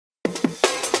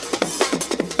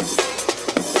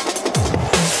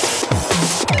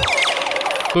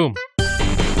Boom.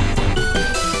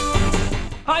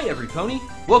 Hi, every pony.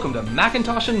 Welcome to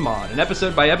Macintosh and Maud, an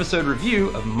episode-by-episode review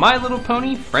of My Little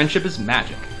Pony: Friendship is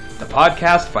Magic, the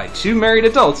podcast by two married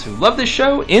adults who love this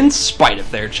show in spite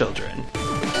of their children.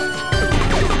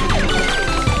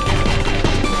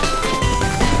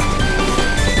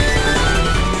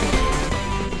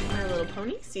 My Little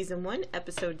Pony, Season 1,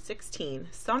 Episode 16,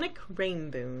 Sonic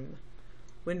Rainboom.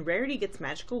 When Rarity gets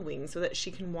magical wings so that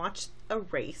she can watch a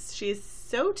race, she is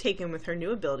so taken with her new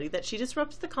ability that she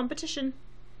disrupts the competition.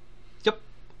 Yep.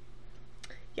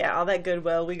 Yeah, all that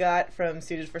goodwill we got from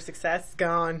Suited for Success is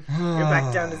gone. You're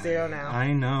back down to zero now.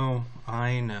 I know.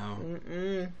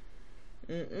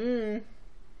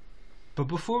 But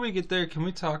before we get there, can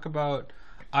we talk about...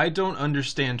 I don't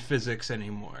understand physics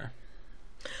anymore.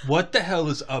 What the hell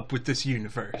is up with this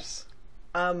universe?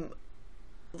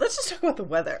 Let's just talk about the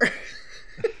weather.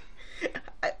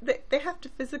 They have to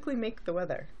physically make the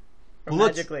weather. Or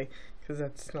magically. Because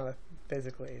that's not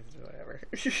physically, it's whatever.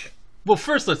 Well,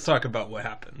 first let's talk about what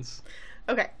happens.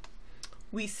 Okay.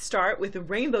 We start with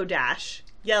Rainbow Dash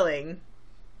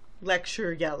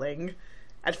lecture yelling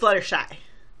at Fluttershy.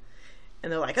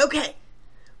 And they're like, okay,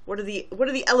 what are the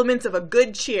elements of a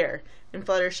good cheer? And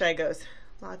Fluttershy goes,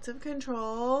 lots of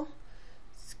control,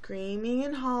 screaming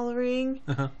and hollering.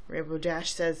 Uh-huh. Rainbow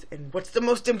Dash says, and what's the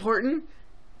most important?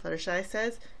 Fluttershy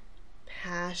says,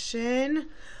 passion.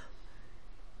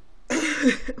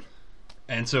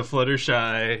 And so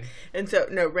Fluttershy... And so,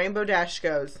 no, Rainbow Dash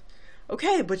goes,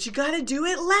 okay, but you gotta do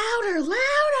it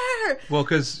louder. Well,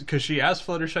 because she asked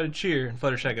Fluttershy to cheer, and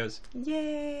Fluttershy goes,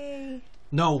 Yay.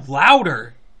 no,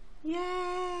 louder.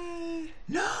 Yay.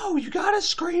 No, you gotta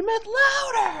scream it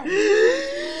louder.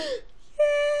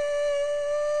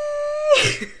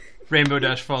 Yay. Rainbow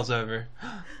Dash falls over.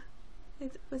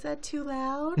 Was that too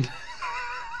loud?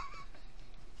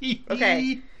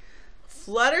 Okay.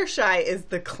 Fluttershy is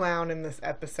the clown in this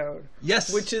episode.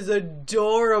 Yes. Which is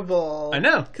adorable. I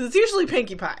know. Because it's usually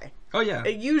Pinkie Pie. Oh, yeah.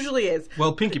 It usually is.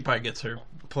 Well, Pinkie Pie gets her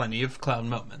plenty of clown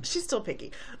moments. She's still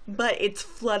Pinkie. But it's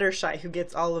Fluttershy who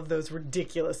gets all of those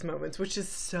ridiculous moments, which is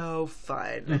so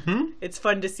fun. Mm-hmm. It's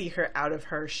fun to see her out of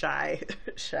her shy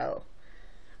shell.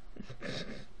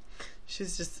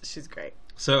 She's great.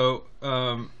 So,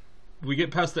 we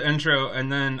get past the intro,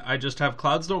 and then I just have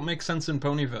clouds don't make sense in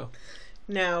Ponyville.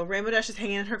 No, Rainbow Dash is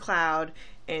hanging in her cloud,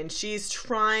 and she's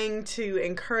trying to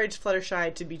encourage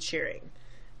Fluttershy to be cheering.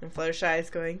 And Fluttershy is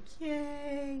going,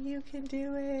 yay, you can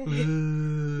do it.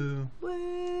 Woo.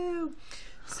 Woo.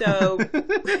 So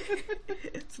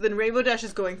then Rainbow Dash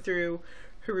is going through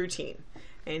her routine.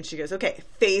 And she goes, okay,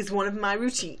 phase 1 of my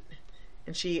routine.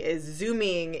 And she is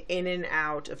zooming in and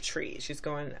out of trees. She's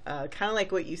going kind of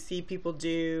like what you see people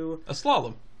do. A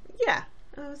slalom. Yeah.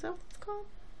 Oh, is that what it's called?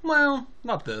 Well,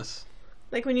 not this.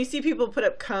 Like when you see people put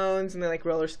up cones and they like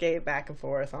roller skate back and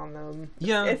forth on them.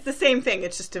 Yeah. It's the same thing.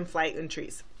 It's just in flight in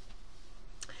trees.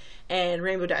 And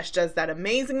Rainbow Dash does that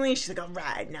amazingly. She's like, all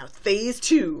right, now phase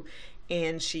 2.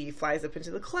 And she flies up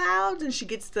into the clouds, and she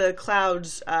gets the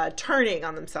clouds turning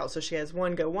on themselves. So she has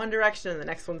one go one direction, and the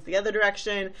next one's the other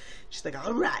direction. She's like,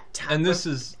 all right, time. And this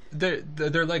is...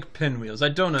 They're like pinwheels. I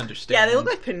don't understand. Yeah, they look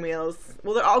like pinwheels.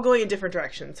 Well, they're all going in different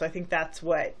directions, so I think that's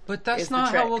what But that's is not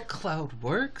the trick. how a cloud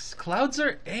works. Clouds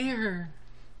are air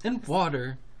and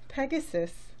water.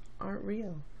 Pegasus aren't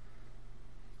real.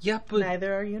 Yeah, but...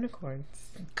 Neither are unicorns.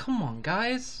 Come on,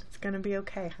 guys. It's gonna be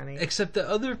okay, honey. Except the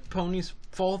other ponies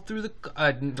fall through the...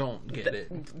 I don't get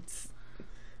it.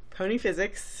 Pony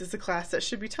physics is a class that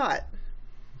should be taught.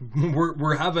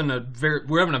 We're having a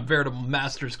veritable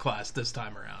master's class this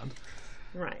time around.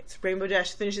 Right. So Rainbow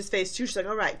Dash finishes phase 2. She's like,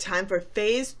 all right, time for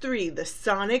phase 3, the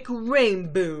Sonic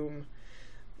Rainboom.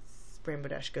 Rainbow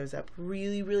Dash goes up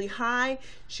really, really high.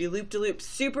 She loop-de-loops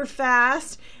super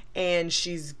fast, and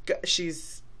she's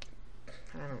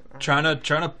trying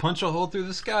to punch a hole through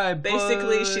the sky.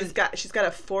 Basically, but... she's got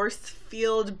a force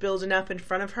field building up in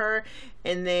front of her,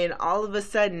 and then all of a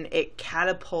sudden it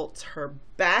catapults her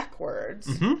backwards.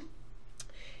 Mm-hmm.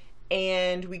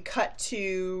 And we cut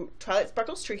to Twilight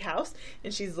Sparkle's treehouse,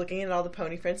 and she's looking at all the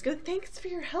pony friends, going, "Thanks for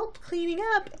your help cleaning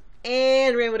up."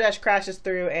 And Rainbow Dash crashes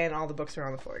through, and all the books are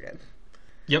on the floor again.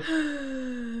 Yep.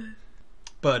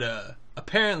 But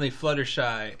apparently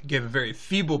Fluttershy gave a very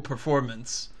feeble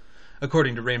performance,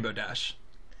 according to Rainbow Dash.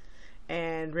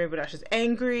 And Rainbow Dash is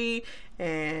angry,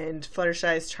 and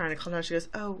Fluttershy is trying to calm down. She goes,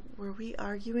 "Oh, were we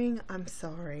arguing? I'm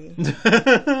sorry."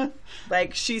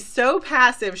 Like, she's so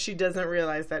passive, she doesn't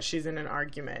realize that she's in an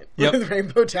argument with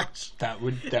Rainbow Dash. That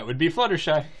would be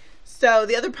Fluttershy. So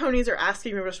the other ponies are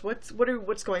asking Rainbow Dash,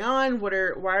 what's going on?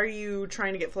 Why are you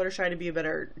trying to get Fluttershy to be a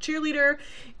better cheerleader?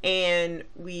 And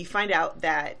we find out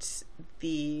that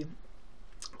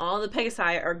all the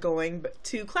Pegasi are going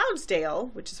to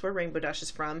Cloudsdale, which is where Rainbow Dash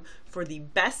is from, for the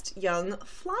Best Young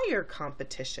Flyer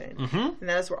competition. And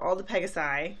that is where all the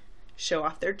Pegasi show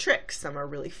off their tricks. Some are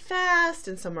really fast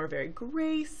and some are very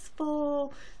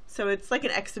graceful. So it's like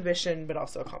an exhibition, but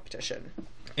also a competition.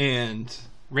 And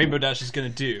Rainbow Dash is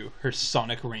going to do her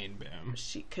Sonic Rain Boom.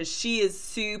 Because she is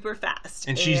super fast.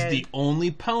 And she's the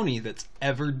only pony that's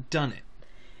ever done it.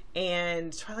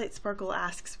 And Twilight Sparkle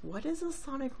asks, what is a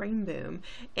Sonic Rain Boom?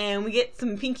 And we get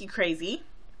some Pinky Crazy.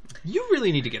 You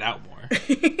really need to get out more.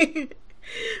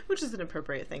 Which is an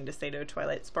appropriate thing to say to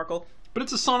Twilight Sparkle. But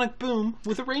it's a Sonic Boom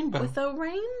with a rainbow. With a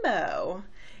rainbow.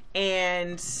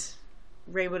 And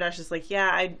Rainbow Dash is like,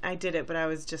 yeah, I did it, but I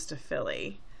was just a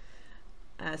filly.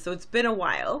 So it's been a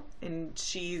while, and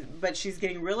she's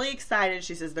getting really excited.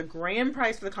 She says the grand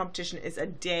prize for the competition is a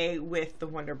day with the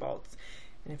Wonderbolts.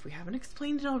 And if we haven't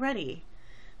explained it already,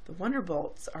 the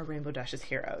Wonderbolts are Rainbow Dash's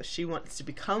heroes. She wants to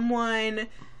become one.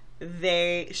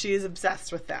 She is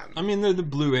obsessed with them. I mean, they're the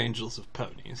Blue Angels of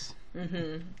ponies.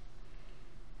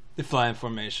 They fly in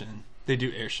formation. They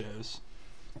do air shows.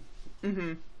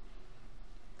 They're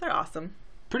awesome.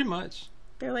 Pretty much.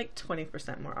 They're like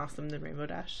 20% more awesome than Rainbow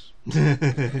Dash.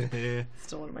 Yeah.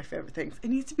 Still one of my favorite things. It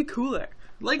needs to be cooler.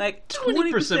 Like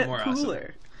 20% more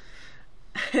cooler.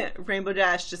 Awesome. Rainbow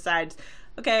Dash decides,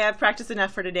 okay, I've practiced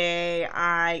enough for today.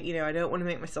 I don't want to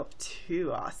make myself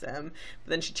too awesome.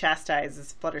 But then she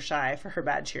chastises Fluttershy for her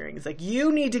bad cheering. It's like,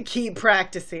 you need to keep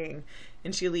practicing.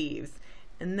 And she leaves.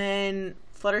 And then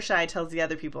Fluttershy tells the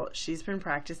other people she's been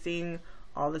practicing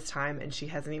all this time and she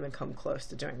hasn't even come close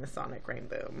to doing the Sonic Rain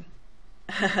Boom.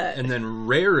 And then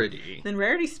Rarity.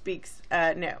 Speaks,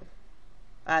 no.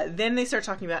 Then they start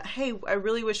talking about, hey, I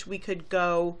really wish we could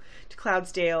go to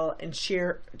Cloudsdale and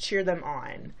cheer them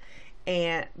on.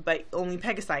 But only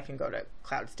Pegasi can go to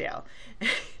Cloudsdale.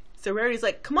 So Rarity's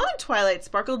like, come on, Twilight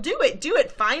Sparkle, do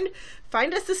it.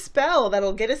 Find us a spell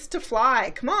that'll get us to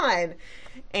fly. Come on.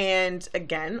 And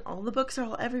again, all the books are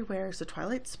all everywhere. So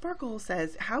Twilight Sparkle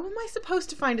says, how am I supposed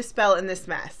to find a spell in this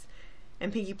mess?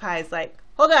 And Pinkie Pie's like,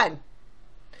 hold on.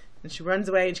 And she runs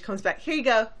away and she comes back. Here you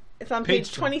go. It's on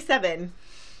page 27.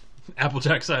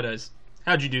 Applejack side eyes.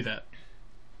 How'd you do that?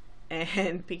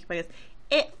 And Pinkie Pie goes,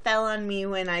 it fell on me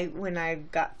when I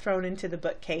got thrown into the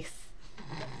bookcase.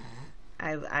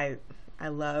 I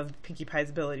loved Pinkie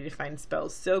Pie's ability to find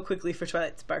spells so quickly for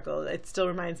Twilight Sparkle. It still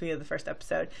reminds me of the first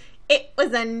episode. It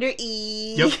was under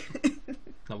E. Yep.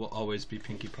 That will always be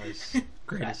Pinkie Pie's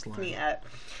greatest line. Me up.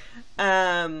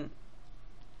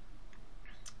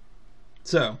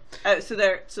 So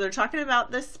they're talking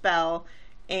about this spell,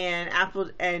 and I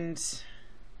got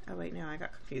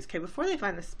confused. Okay, before they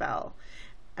find the spell,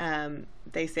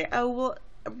 they say, oh, well,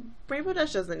 Rainbow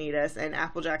Dash doesn't need us, and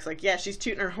Applejack's like, yeah, she's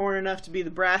tooting her horn enough to be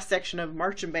the brass section of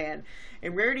marching band.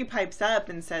 And Rarity pipes up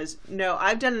and says, no,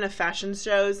 I've done enough fashion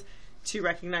shows to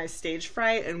recognize stage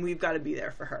fright, and we've got to be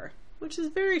there for her, which is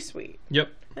very sweet.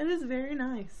 Yep. That is very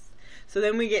nice. So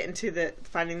then we get into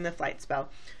finding the flight spell.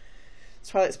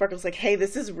 Twilight Sparkle's like, hey,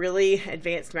 this is really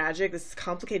advanced magic. This is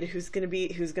complicated. Who's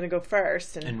gonna go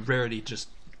first? And Rarity just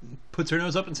puts her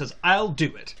nose up and says, I'll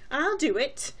do it.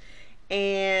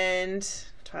 And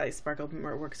Twilight Sparkle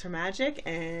works her magic,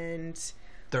 and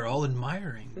they're all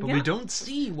admiring, but we don't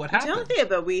see what happens. Don't they?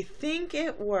 But we think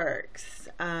it works.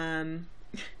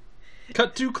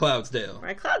 Cut to Cloudsdale.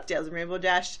 Right, Cloudsdale. And Rainbow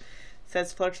Dash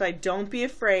says, Fluttershy, don't be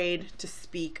afraid to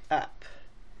speak up.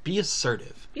 Be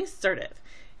assertive.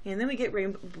 And then we get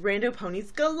rando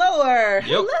ponies galore. Yep.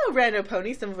 Hello, rando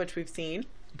ponies, some of which we've seen.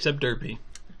 Except Derpy.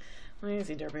 I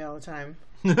see Derpy all the time.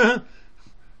 And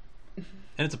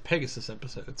it's a Pegasus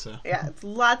episode, so. Yeah, it's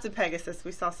lots of Pegasus.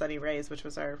 We saw Sunny Rays, which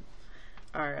was our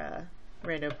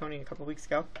rando pony a couple weeks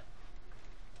ago.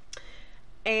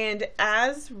 And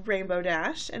as Rainbow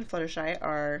Dash and Fluttershy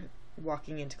are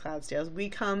walking into Cloudsdale, we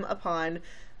come upon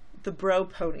the bro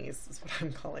ponies, is what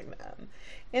I'm calling them.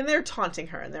 And they're taunting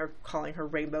her, and they're calling her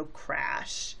Rainbow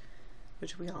Crash,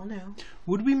 which we all know.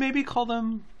 Would we maybe call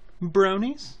them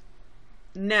bronies?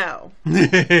 No.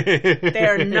 They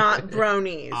are not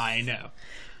bronies. I know.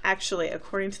 Actually,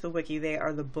 according to the wiki, they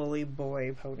are the bully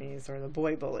boy ponies, or the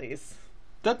boy bullies.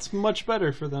 That's much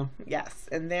better for them. Yes,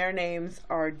 and their names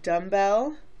are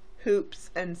Dumbbell, Hoops,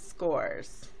 and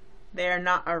Scores. They are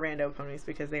not our rando ponies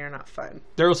because they are not fun.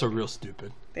 They're also real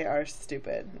stupid. They are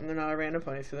stupid. And they're not our rando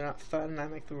ponies because they're not fun and I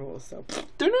make the rules, so.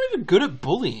 They're not even good at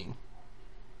bullying.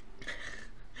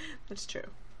 That's true.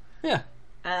 Yeah.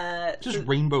 Just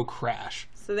Rainbow Crash.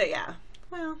 So that, yeah.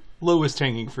 Well, Lowest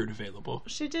hanging fruit available.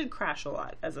 she did crash a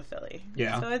lot as a filly.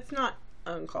 Yeah. So it's not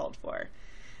uncalled for.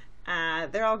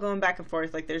 They're all going back and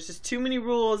forth. Like, there's just too many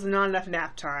rules and not enough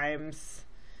nap times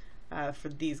for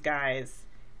these guys.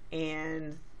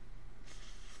 And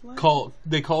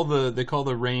They call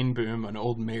the rain boom an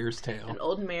old mare's tail. An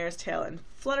old mare's tail. And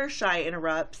Fluttershy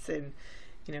interrupts and,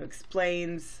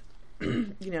 explains,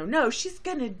 no, she's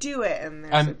gonna do it. And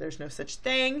there's no such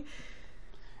thing.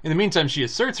 In the meantime, she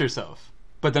asserts herself,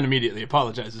 but then immediately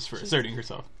apologizes for asserting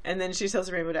herself. And then she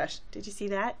tells Rainbow Dash, "Did you see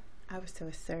that? I was so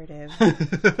assertive."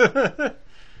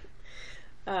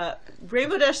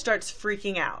 Rainbow Dash starts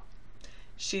freaking out.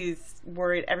 She's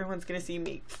worried everyone's going to see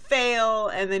me fail,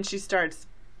 and then she starts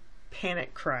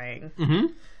panic crying.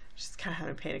 Mm-hmm. She's kind of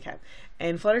having a panic attack.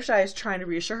 And Fluttershy is trying to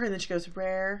reassure her, and then she goes,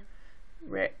 Rarity?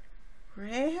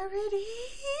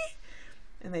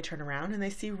 And they turn around, and they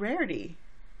see Rarity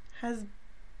has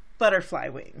butterfly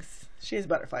wings. She has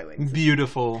butterfly wings.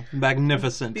 Beautiful,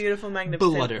 magnificent. Beautiful,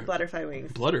 magnificent butterfly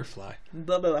wings. Butterfly.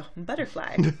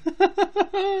 Butterfly.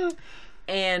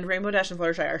 And Rainbow Dash and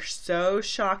Fluttershy are so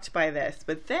shocked by this.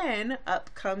 But then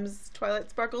up comes Twilight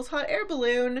Sparkle's hot air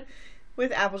balloon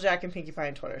with Applejack and Pinkie Pie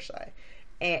and Fluttershy.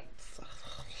 And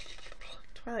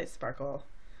Twilight Sparkle.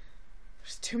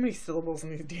 There's too many syllables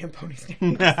in these damn ponies'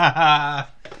 names.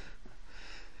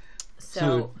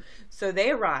 So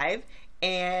they arrive,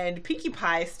 and Pinkie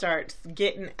Pie starts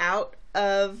getting out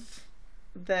of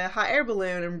the hot air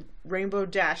balloon, and Rainbow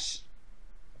Dash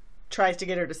tries to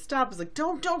get her to stop. It's like,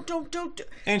 don't.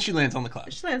 And she lands on the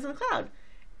cloud. She lands on the cloud.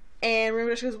 And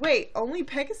Rainbow Dash goes, wait, only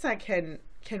Pegasi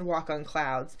can walk on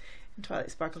clouds. And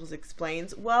Twilight Sparkles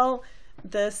explains, well,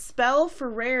 the spell for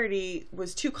Rarity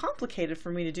was too complicated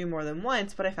for me to do more than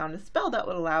once, but I found a spell that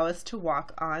would allow us to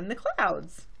walk on the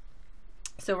clouds.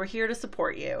 So we're here to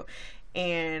support you.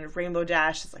 And Rainbow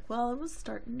Dash is like, well, I was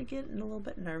starting to get a little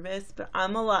bit nervous, but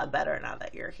I'm a lot better now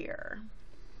that you're here.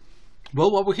 Well,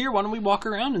 while we're here, why don't we walk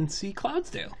around and see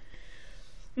Cloudsdale?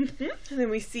 Mm-hmm. And then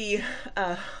we see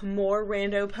more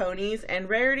rando ponies, and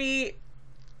Rarity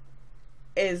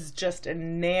is just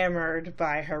enamored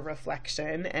by her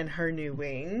reflection and her new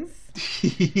wings.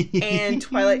 And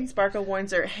Twilight Sparkle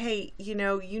warns her, hey, you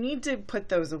need to put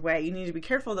those away. You need to be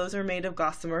careful. Those are made of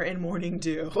gossamer and morning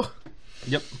dew.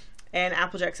 Yep. And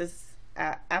Applejack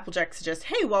suggests,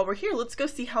 hey, while we're here, let's go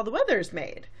see how the weather is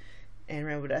made. And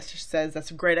Rainbow Dash says,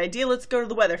 that's a great idea. Let's go to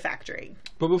the weather factory.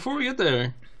 But before we get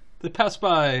there, they pass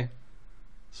by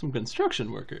some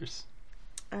construction workers.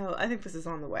 Oh, I think this is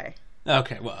on the way.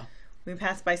 Okay, well. We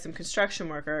pass by some construction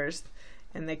workers,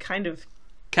 and they kind of...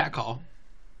 Catcall.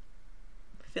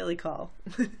 Philly call.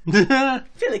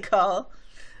 Philly call.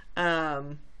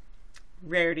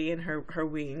 Rarity and her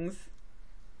wings.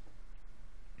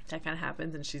 That kind of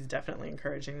happens, and she's definitely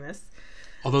encouraging this.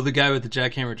 Although the guy with the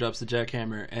jackhammer drops the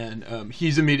jackhammer, and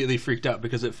he's immediately freaked out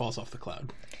because it falls off the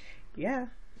cloud. Yeah.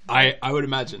 I would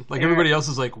imagine. Like, everybody else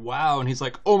is like, wow, and he's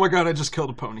like, oh my god, I just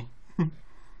killed a pony.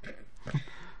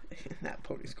 That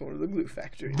pony's going to the glue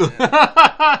factory.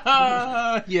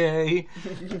 Yay.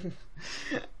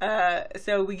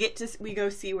 So we go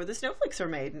see where the snowflakes are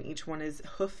made, and each one is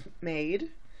hoof made.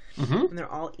 Mm-hmm. And they're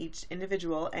all each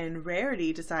individual, and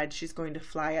Rarity decides she's going to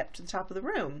fly up to the top of the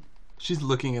room. She's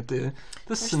looking at the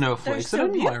snowflakes. They're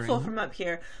so beautiful from up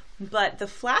here, but the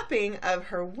flapping of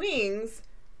her wings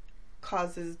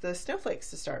causes the snowflakes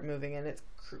to start moving, and it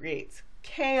creates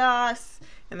chaos,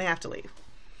 and they have to leave.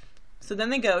 So then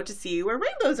they go to see where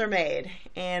rainbows are made,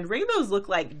 and rainbows look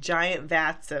like giant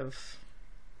vats of...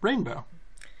 Rainbow.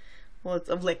 Well, it's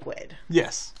of liquid.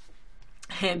 Yes.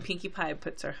 And Pinkie Pie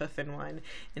puts her hoof in one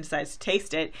and decides to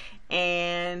taste it,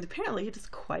 and apparently it is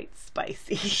quite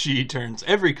spicy. She turns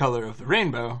every color of the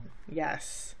rainbow.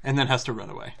 Yes. And then has to run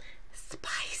away.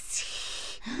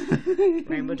 Spicy.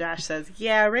 Rainbow Dash says,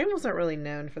 yeah, rainbows aren't really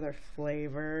known for their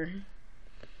flavor.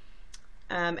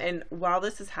 And while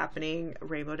this is happening,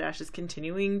 Rainbow Dash is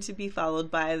continuing to be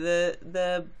followed by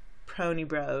the Pony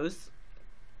Bros.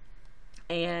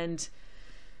 And...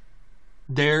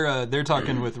 They're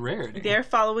talking with Rarity. They're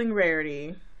following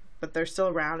Rarity, but they're still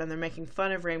around, and they're making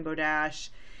fun of Rainbow Dash.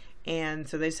 And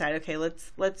so they decide, okay,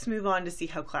 let's move on to see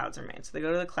how clouds are made. So they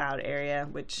go to the cloud area,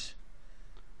 which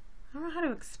I don't know how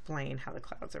to explain how the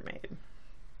clouds are made.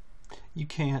 You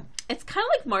can't. It's kind of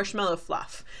like marshmallow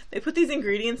fluff. They put these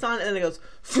ingredients on, and then it goes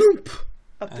floop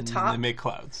up the top. And they make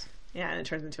clouds. Yeah, and it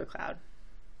turns into a cloud.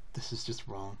 This is just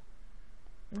wrong.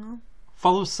 Well,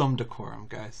 follow some decorum,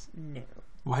 guys. No.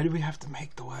 Why do we have to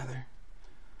make the weather?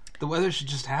 The weather should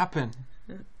just happen.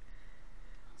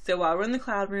 So while we're in the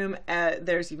cloud room,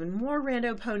 there's even more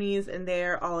rando ponies, and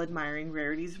they're all admiring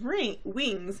Rarity's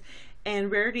wings.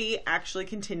 And Rarity actually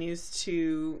continues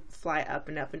to fly up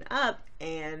and up and up,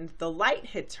 and the light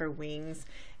hits her wings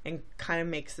and kind of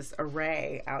makes this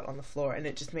array out on the floor, and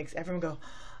it just makes everyone go,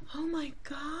 oh my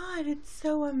god, it's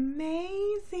so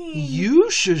amazing.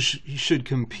 You should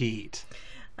compete.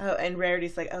 Oh, and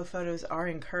Rarity's like, oh, photos are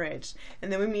encouraged.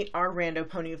 And then we meet our rando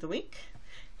pony of the week.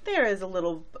 There is a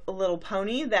little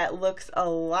pony that looks a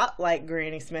lot like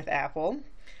Granny Smith Apple.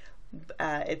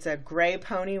 It's a gray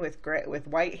pony with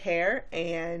white hair,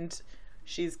 and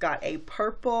she's got a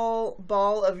purple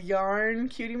ball of yarn,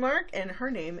 cutie mark, and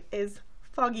her name is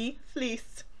Foggy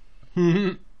Fleece.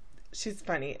 She's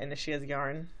funny, and she has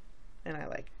yarn, and I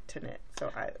like to knit, so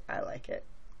I like it.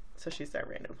 So she's our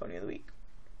random pony of the week.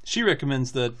 She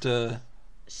recommends that...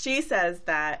 She says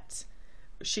that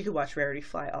she could watch Rarity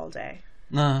fly all day.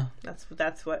 Nah.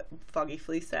 That's what Foggy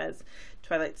Fleece says.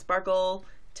 Twilight Sparkle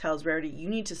tells Rarity, you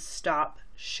need to stop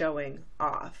showing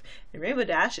off. And Rainbow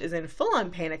Dash is in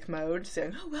full-on panic mode,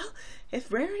 saying, oh, well,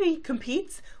 if Rarity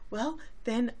competes, well,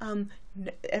 then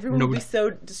everyone will be so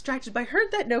distracted by her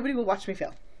that nobody will watch me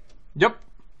fail. Yep.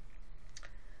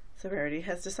 So Rarity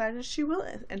has decided she will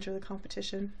enter the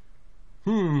competition.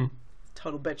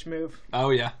 Total bitch move. Oh,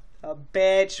 yeah. A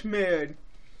bitch mood.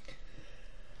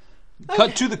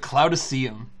 Cut to the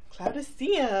Cloudaceum.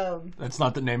 Cloudaceum. That's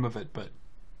not the name of it, but...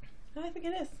 No, I think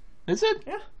it is. Is it?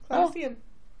 Yeah, Cloudaceum.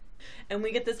 And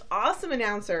we get this awesome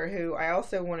announcer who I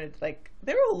also wanted,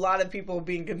 there were a lot of people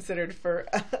being considered for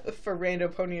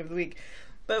Rando Pony of the Week.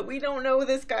 But we don't know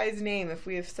this guy's name.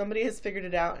 If somebody has figured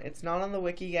it out, it's not on the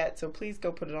wiki yet, so please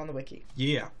go put it on the wiki.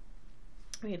 Yeah.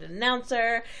 We need an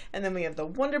announcer, and then we have the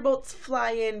Wonderbolts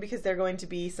fly in because they're going to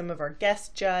be some of our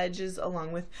guest judges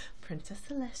along with Princess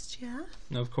Celestia.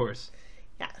 Of course.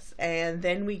 Yes, and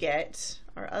then we get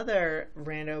our other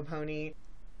rando pony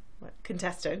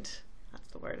contestant. That's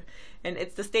the word. And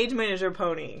it's the stage manager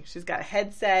pony. She's got a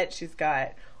headset. She's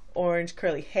got orange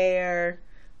curly hair.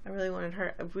 I really wanted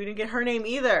her. We didn't get her name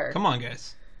either. Come on,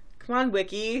 guys. Come on,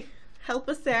 Wiki. Help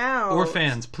us out. Or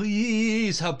fans,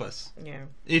 please help us. Yeah.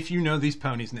 If you know these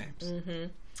ponies' names. Mm-hmm.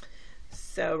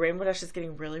 So Rainbow Dash is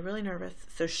getting really, really nervous.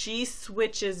 So she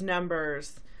switches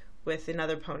numbers with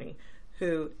another pony,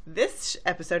 who this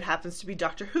episode happens to be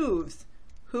Dr. Hooves,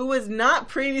 who was not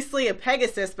previously a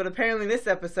Pegasus, but apparently this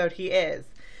episode he is.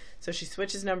 So she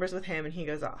switches numbers with him and he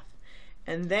goes off.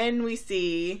 And then we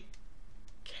see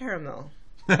Caramel,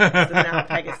 who's now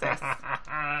Pegasus.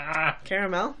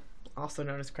 Caramel, also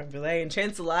known as Creme Brulee, and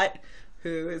Chancelot,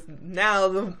 who is now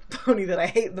the pony that I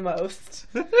hate the most.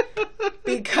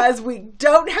 Because we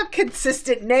don't have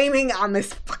consistent naming on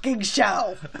this fucking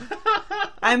show.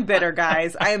 I'm bitter,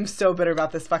 guys. I am so bitter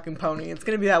about this fucking pony. It's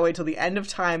going to be that way till the end of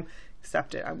time.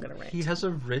 Accept it. I'm going to rant. He has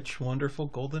a rich, wonderful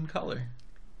golden color.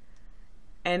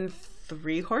 And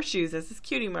 3 horseshoes as his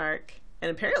cutie mark.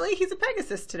 And apparently he's a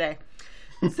Pegasus today.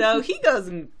 So he goes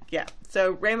and, yeah.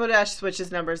 So Rainbow Dash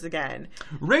switches numbers again.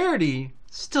 Rarity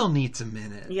still needs a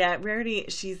minute. Yeah, Rarity,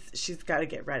 she's got to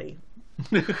get ready.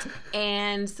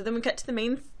 And so then we cut to the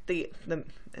main,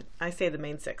 I say the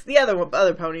main 6. The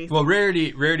other ponies. Well,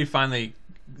 Rarity finally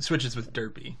switches with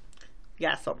Derpy.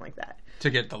 Yeah, something like that. To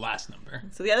get the last number.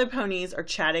 So the other ponies are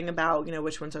chatting about,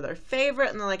 which ones are their favorite.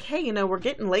 And they're like, hey, we're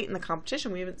getting late in the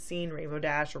competition. We haven't seen Rainbow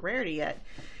Dash or Rarity yet.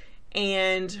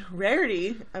 And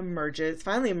Rarity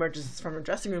finally emerges from her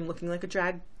dressing room looking like a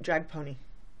drag pony.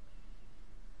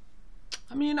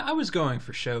 I mean, I was going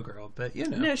for showgirl, but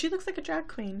No, she looks like a drag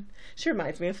queen. She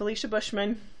reminds me of Felicia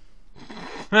Bushman.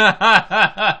 Side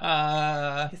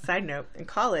note, in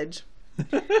college,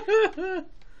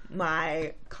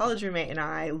 my college roommate and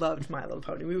I loved My Little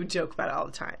Pony. We would joke about it all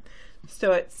the time.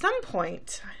 So at some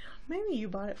point, maybe you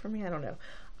bought it for me, I don't know.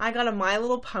 I got a My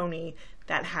Little Pony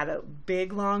that had a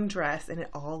big long dress and it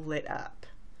all lit up.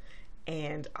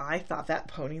 And I thought that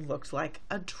pony looked like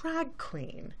a drag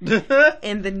queen.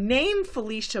 And the name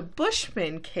Felicia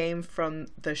Bushman came from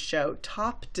the show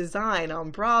Top Design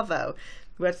on Bravo.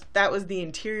 That was the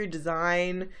interior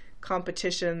design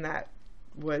competition that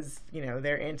was,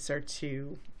 their answer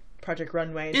to Project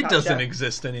Runway. It doesn't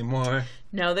exist anymore.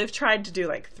 No, they've tried to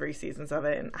do 3 seasons of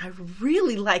it. And I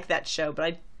really like that show,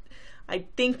 but I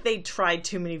think they tried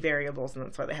too many variables and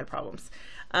that's why they had problems.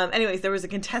 Anyways, there was a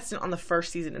contestant on the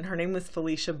first season and her name was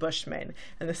Felicia Bushman.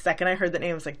 And the second I heard that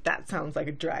name, I was like, that sounds like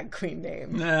a drag queen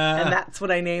name. And that's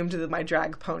what I named my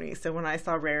drag pony. So when I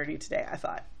saw Rarity today, I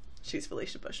thought, she's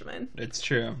Felicia Bushman. It's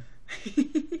true.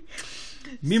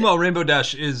 Meanwhile, Rainbow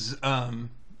Dash is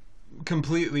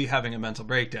completely having a mental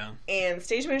breakdown. And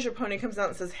Stage Manager Pony comes out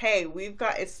and says, hey,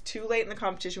 it's too late in the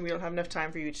competition. We don't have enough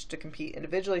time for you to compete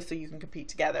individually so you can compete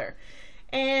together.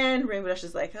 And Rainbow Dash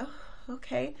is like, oh,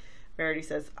 okay. Rarity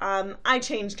says, I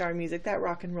changed our music. That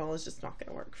rock and roll is just not going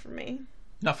to work for me.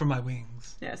 Not for my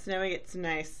wings. Yeah, so now we get some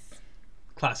nice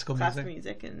Classical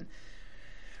music. And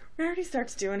Rarity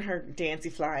starts doing her dancey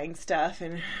flying stuff,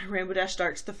 and Rainbow Dash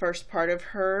starts the first part of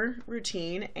her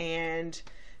routine, and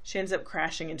she ends up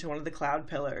crashing into one of the cloud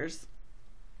pillars.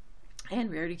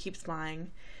 And Rarity keeps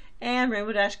flying. And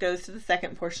Rainbow Dash goes to the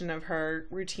second portion of her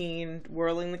routine,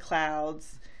 whirling the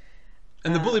clouds.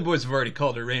 And the Bully Boys have already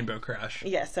called her Rainbow Crash.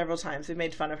 Yes, several times. They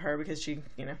made fun of her because she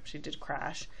did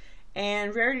crash.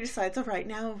 And Rarity decides, all right,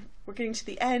 now we're getting to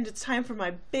the end. It's time for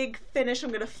my big finish. I'm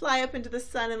going to fly up into the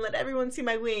sun and let everyone see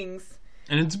my wings.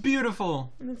 And it's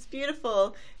beautiful. And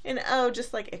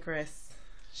just like Icarus,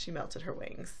 she melted her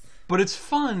wings. But it's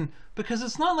fun because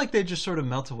it's not like they just sort of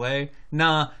melt away.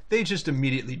 Nah, they just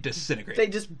immediately disintegrate. They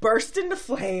just burst into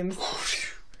flames.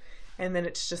 And then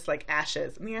it's just like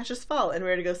ashes. And the ashes fall. And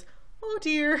Rarity goes, oh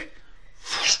dear.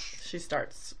 She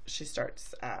starts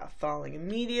falling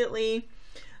immediately.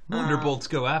 Wonderbolts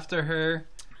go after her.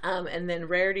 And then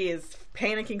Rarity is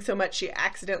panicking so much she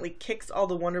accidentally kicks all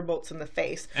the Wonderbolts in the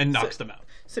face. And knocks them out.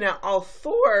 So now all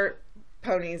 4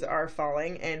 ponies are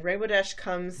falling, and Rainbow Dash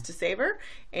comes to save her.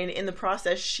 And in the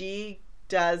process, she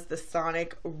does the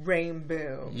Sonic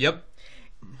Rainbow. Yep.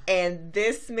 And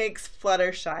this makes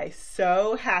Fluttershy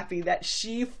so happy that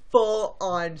she full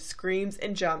on screams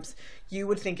and jumps. You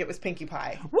would think it was Pinkie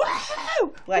Pie.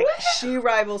 Woo! Like, Woo! she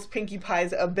rivals Pinkie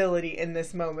Pie's ability in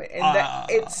this moment. And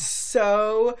it's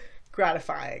so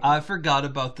gratifying. I forgot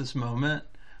about this moment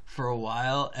for a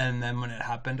while, and then when it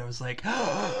happened, I was like,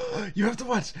 oh, you have to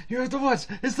watch.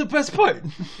 It's the best part.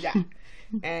 Yeah.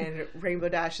 And Rainbow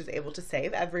Dash is able to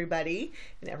save everybody,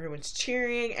 and everyone's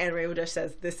cheering, and Rainbow Dash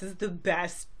says, this is the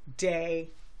best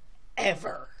day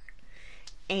ever.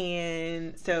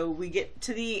 And so we get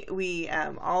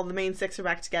to all the main 6 are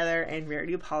back together, and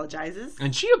Rarity apologizes.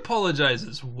 And she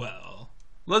apologizes well.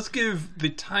 Let's give the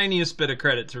tiniest bit of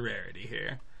credit to Rarity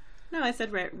here. No, I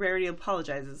said Rarity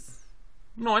apologizes.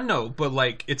 No, I know, but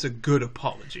like, it's a good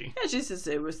apology. Yeah, she says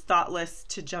it was thoughtless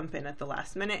to jump in at the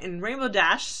last minute, and Rainbow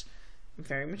Dash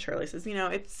very maturely says,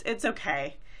 it's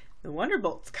okay. The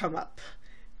Wonderbolts come up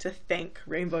to thank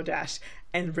Rainbow Dash,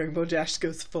 and Rainbow Dash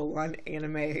goes full on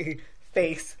anime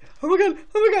face. Oh my god,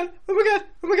 oh my god, oh my god,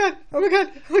 oh my god, oh my god,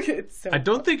 oh my god. It's so I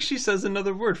don't think she says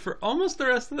another word for almost the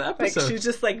rest of the episode. Like, she's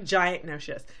just like giant. No,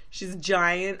 she does. She's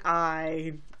giant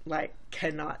eye, like,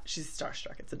 she's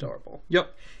starstruck. It's adorable.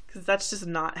 Yep. Because that's just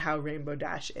not how Rainbow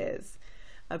Dash is.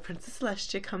 Princess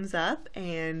Celestia comes up,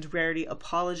 and Rarity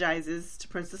apologizes to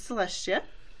Princess Celestia.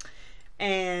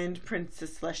 And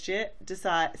Princess Celestia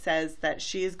says that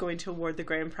she is going to award the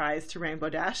grand prize to Rainbow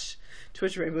Dash. To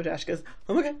which Rainbow Dash goes,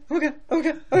 oh my god, oh my god, oh my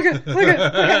god, oh my god, oh my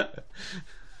god, oh my god.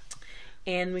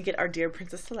 And we get our dear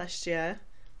Princess Celestia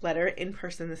letter in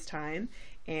person this time.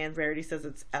 And Rarity says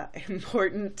it's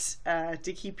important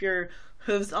to keep your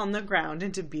hooves on the ground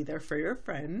and to be there for your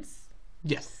friends.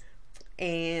 Yes.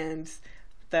 And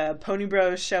the Pony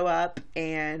Bros show up,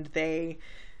 and they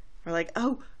are like,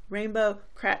 oh, Rainbow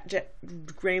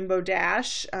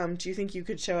Dash, do you think you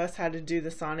could show us how to do the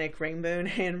Sonic Rainbow?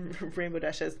 And Rainbow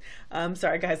Dash says,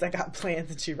 sorry guys, I got plans.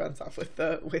 And she runs off with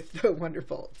the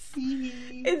Wonderbolts.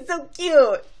 It's so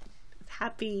cute. It's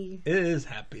happy. It is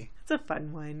happy. It's a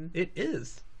fun one. It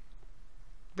is.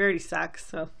 Rarity sucks,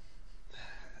 so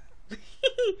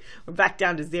we're back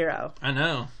down to 0. I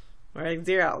know. We're at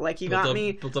 0. Like, you got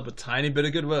me. Built up a tiny bit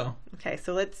of goodwill. Okay,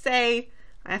 so let's say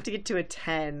I have to get to a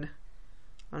 10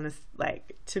 on this,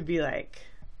 like, to be like,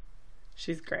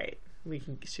 she's great.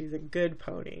 She's a good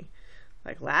pony.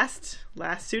 Like, last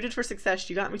Suited for Success,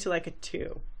 you got me to like a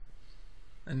 2.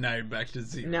 And now you're back to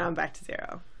 0. Now I'm back to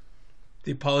 0.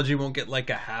 The apology won't get like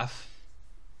a half.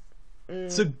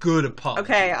 It's a good apology.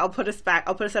 Okay, I'll put us back.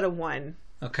 I'll put us at a 1.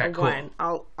 Okay, a cool. 1.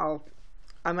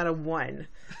 I'm at a 1.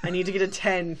 I need to get a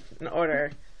 10 in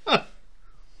order.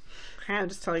 I'm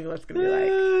just telling you what it's gonna be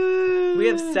like. We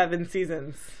have 7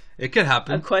 seasons. It could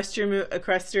happen.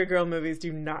 Equestria Girl movies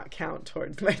do not count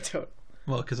towards my total.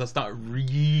 Well, because that's not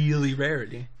really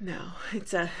Rarity. No,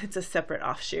 it's a separate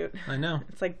offshoot. I know.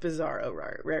 It's like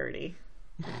Bizarro Rarity.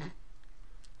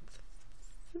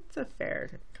 It's a fair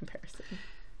comparison.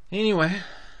 Anyway.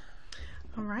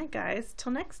 All right, guys.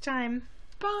 Till next time.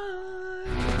 Bye.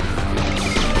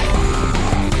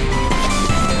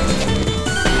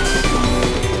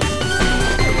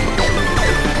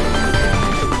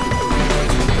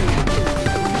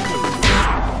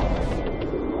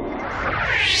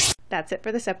 That's it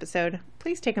for this episode.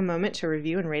 Please take a moment to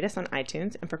review and rate us on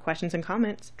iTunes, and for questions and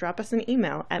comments, drop us an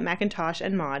email at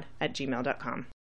macintoshandmod@gmail.com.